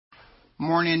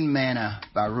Morning Manna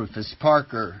by Rufus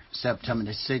Parker,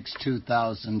 September 6,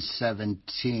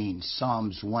 2017,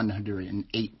 Psalms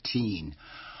 118.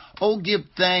 Oh, give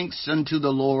thanks unto the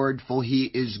Lord, for he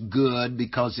is good,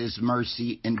 because his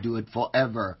mercy endureth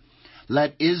forever.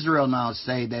 Let Israel now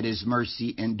say that his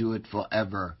mercy endureth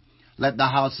forever. Let the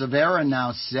house of Aaron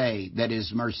now say that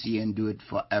his mercy endureth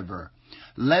forever.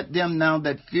 Let them now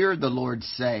that fear the Lord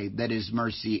say that his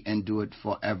mercy endureth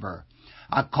forever.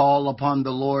 I call upon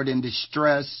the Lord in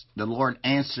distress. The Lord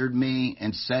answered me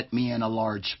and set me in a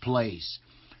large place.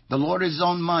 The Lord is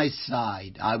on my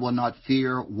side. I will not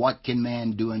fear. What can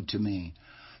man do unto me?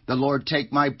 The Lord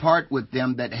take my part with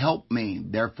them that help me.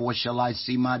 Therefore shall I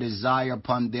see my desire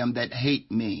upon them that hate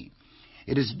me.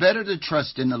 It is better to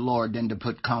trust in the Lord than to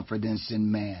put confidence in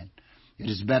man. It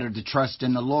is better to trust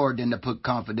in the Lord than to put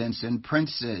confidence in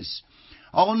princes.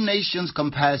 All nations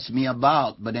compass me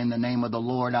about, but in the name of the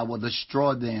Lord I will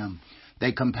destroy them.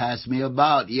 They compass me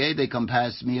about, yea, they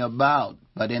compass me about,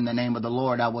 but in the name of the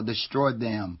Lord I will destroy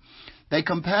them. They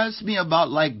compass me about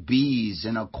like bees,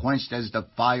 and are quenched as the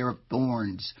fire of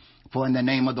thorns. For in the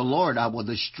name of the Lord I will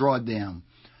destroy them.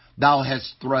 Thou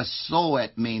hast thrust so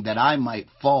at me that I might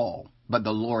fall, but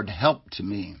the Lord helped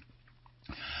me.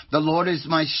 The Lord is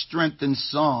my strength and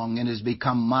song, and is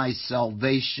become my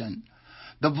salvation.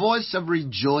 The voice of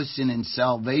rejoicing and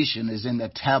salvation is in the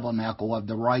tabernacle of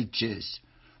the righteous.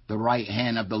 The right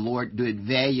hand of the Lord doeth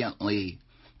valiantly.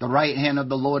 The right hand of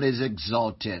the Lord is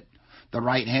exalted. The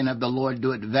right hand of the Lord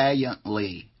doeth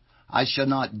valiantly. I shall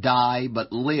not die,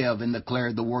 but live and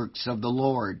declare the works of the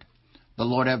Lord. The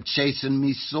Lord hath chastened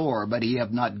me sore, but he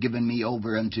hath not given me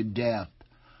over unto death.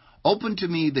 Open to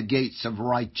me the gates of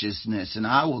righteousness, and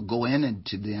I will go in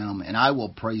into them, and I will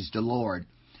praise the Lord.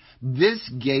 This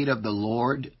gate of the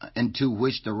Lord, into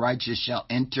which the righteous shall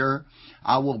enter,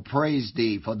 I will praise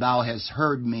thee, for thou hast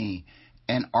heard me,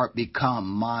 and art become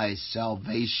my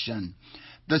salvation.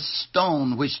 The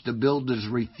stone which the builders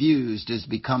refused is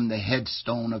become the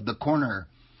headstone of the corner.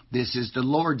 This is the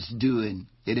Lord's doing.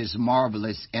 It is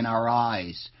marvelous in our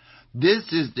eyes.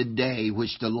 This is the day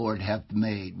which the Lord hath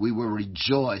made. We will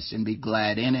rejoice and be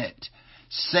glad in it.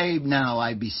 Save now,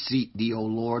 I beseech thee, O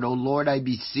Lord. O Lord, I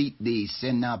beseech thee,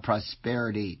 send now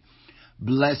prosperity.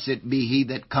 Blessed be he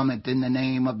that cometh in the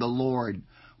name of the Lord.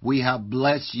 We have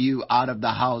blessed you out of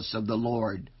the house of the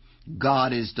Lord.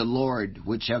 God is the Lord,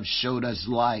 which have showed us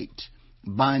light,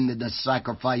 binding the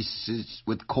sacrifices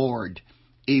with cord,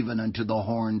 even unto the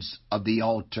horns of the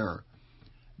altar.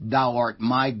 Thou art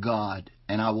my God,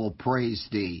 and I will praise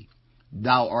thee.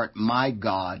 Thou art my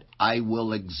God, I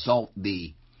will exalt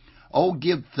thee. O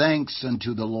give thanks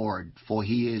unto the Lord, for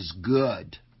he is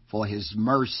good, for his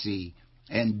mercy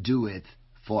endureth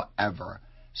forever.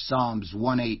 Psalms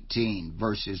 118,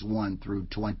 verses 1 through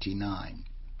 29.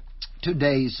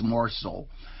 Today's morsel.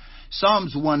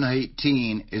 Psalms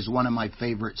 118 is one of my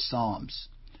favorite psalms.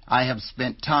 I have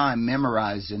spent time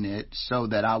memorizing it so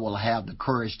that I will have the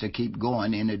courage to keep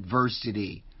going in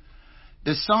adversity.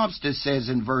 The psalmist says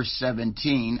in verse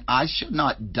 17, I shall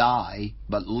not die,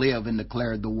 but live and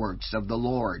declare the works of the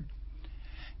Lord.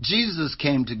 Jesus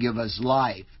came to give us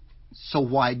life, so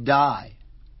why die?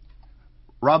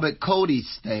 Robert Cody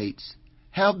states,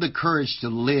 have the courage to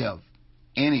live.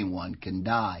 Anyone can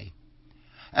die.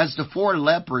 As the four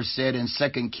lepers said in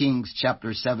 2 Kings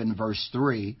chapter 7, verse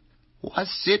 3, why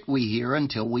sit we here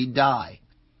until we die?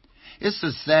 It's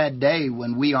a sad day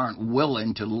when we aren't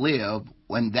willing to live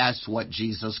when that's what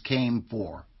Jesus came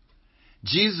for.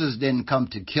 Jesus didn't come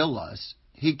to kill us.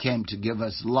 He came to give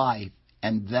us life,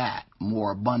 and that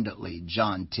more abundantly.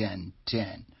 John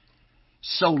 10:10.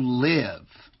 So live.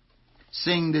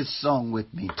 Sing this song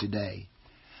with me today.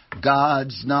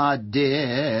 God's not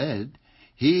dead.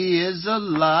 He is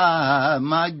alive.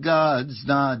 My God's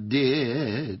not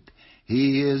dead.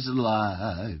 He is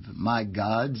alive. My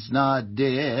God's not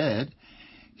dead.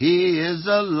 He is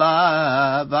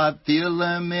alive. I feel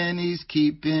him and he's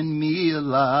keeping me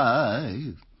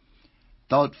alive.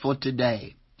 Thought for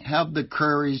today. Have the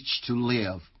courage to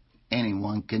live.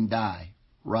 Anyone can die.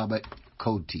 Robert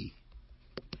Cody.